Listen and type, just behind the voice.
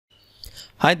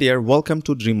Hi there, welcome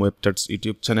to Dream Web Tuts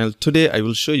YouTube channel. Today I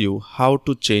will show you how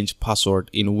to change password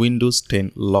in Windows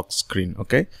 10 lock screen.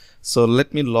 Okay, so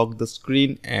let me lock the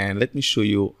screen and let me show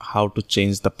you how to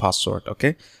change the password.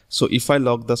 Okay, so if I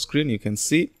lock the screen, you can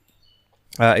see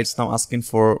it's now asking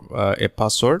for a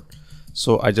password.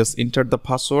 So I just entered the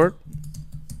password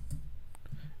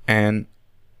and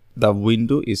the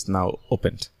window is now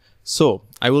opened. So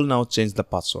I will now change the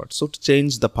password. So to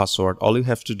change the password, all you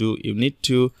have to do, you need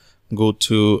to go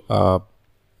to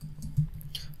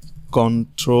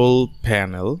control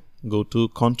panel,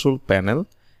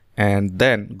 and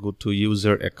then go to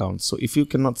user account. So if you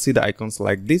cannot see the icons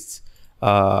like this,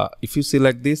 if you see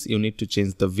like this, you need to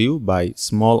change the view by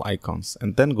small icons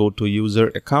and then go to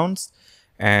user accounts.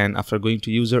 And after going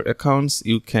to user accounts,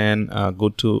 you can go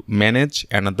to manage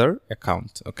another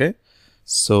account. Okay,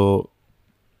 so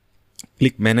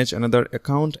click manage another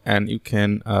account and you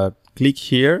can click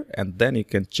here and then you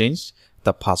can change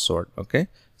the password. Okay,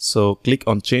 so click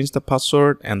on change the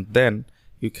password and then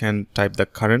you can type the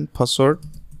current password.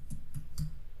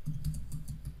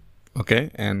 Okay,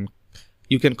 and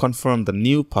you can confirm the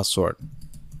new password.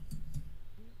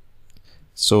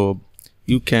 So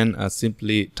you can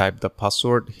simply type the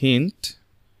password hint.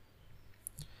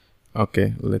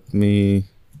 Okay, let me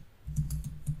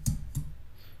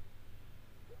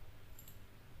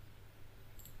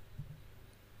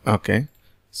okay,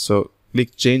 so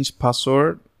click change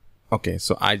password. Okay,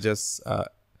 so I just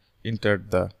entered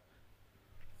the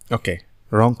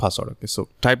wrong password. Okay, so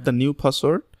type the new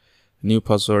password. New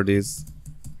password is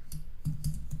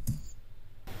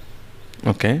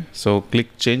okay, so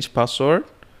click change password,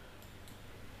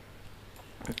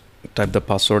 type the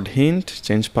password hint,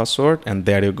 change password, and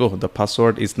there you go, the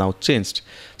password is now changed.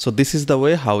 So this is the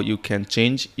way how you can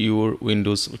change your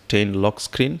Windows 10 lock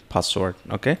screen password.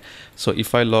 Okay, so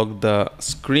if I lock the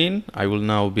screen, I will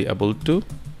now be able to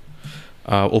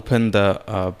open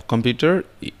the computer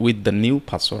with the new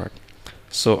password.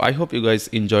 So I hope you guys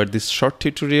enjoyed this short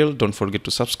tutorial. Don't forget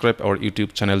to subscribe our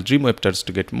YouTube channel Dream Web Tuts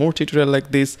to get more tutorial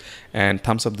like this, and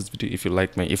thumbs up this video if you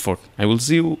like my effort. I will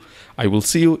see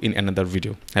you in another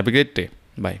video. Have a great day.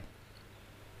 Bye.